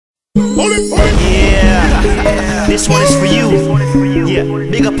Yeah, this one is for you. Yeah,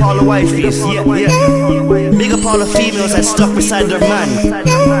 big up all the wifeys. Yeah, yeah. Big up all the females that stuck beside their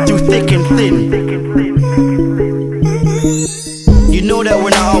man through thick and thin. You know that we're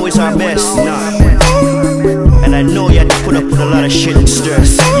not always our best, nah. And I know you had to put up with a lot of shit and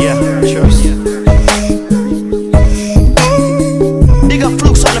stress. Yeah, trust. Big up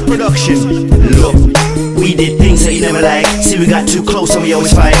Flukes on the production. Look, we did things that you never liked. See, we got too close and we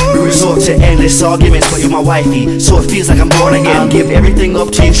always fight. We resort to endless arguments, but you're my wifey, so it feels like I'm born again. I'll give everything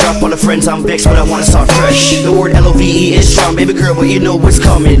up to you, drop all the friends, I'm vexed, but I wanna start fresh. The word L-O-V-E is strong, baby girl, but you know what's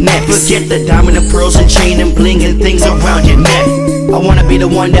coming next. Forget the diamond and pearls and chain and bling and things around your neck. I wanna be the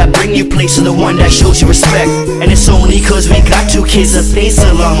one that bring you places, the one that shows you respect. And it's only cause we got 2 kids of face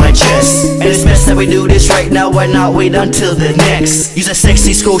along my chest. And it's best that we do this right now and not wait until the next. You're a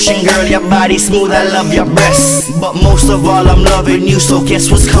sexy Scotian girl, your body smooth, I love your breasts. But most of all I'm loving you, so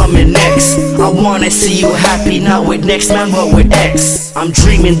guess what's coming next? I wanna see you happy, not with next man but with X. I'm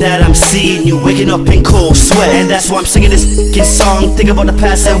dreaming that I'm seeing you waking up in cold sweat. And that's why I'm singing this f***ing song. Think about the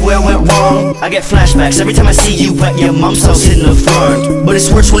past and where I went wrong. I get flashbacks every time I see you at your mom's house in the front. But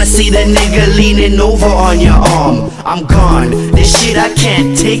it's worse when I see that nigga leaning over on your arm. I'm gone, this shit I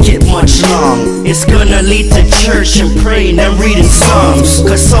can't take it much long. It's gonna lead to church and praying and reading psalms,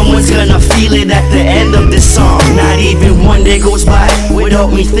 cause someone's gonna feel it at the end of this song. Not even one day goes by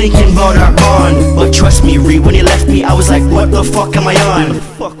without me thinking about our bond. But trust me, Ree, when you left me I was like, what the fuck am I on? What the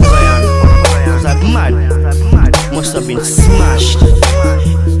fuck was I on? I was like, mad. Must have been smashed.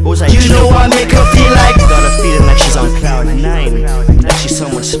 Was I you know I make her feel like, got a feeling like she's on cloud 9, like she's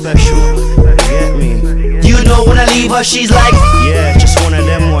someone special. You get me? You know when I leave her she's like, yeah, just one of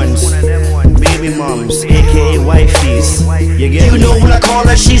them ones. Baby moms, aka wifeys. You get me? You know when I call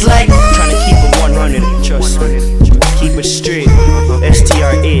her she's like, trying to keep it 100, trust me. Keep it straight,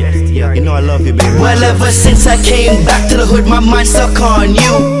 STR8. Yeah, you know I love you, baby. Well, ever since I came back to the hood, my mind's stuck on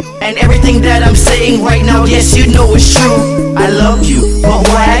you. And everything that I'm saying right now, yes, you know it's true. I love you, but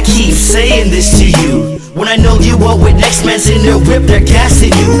why I keep saying this to you? When I know you up with next man's in their whip, they're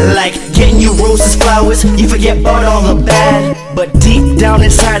gassing you. Like getting you roses, flowers, you forget about all the bad. But deep down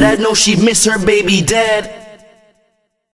inside I know she miss her baby dad.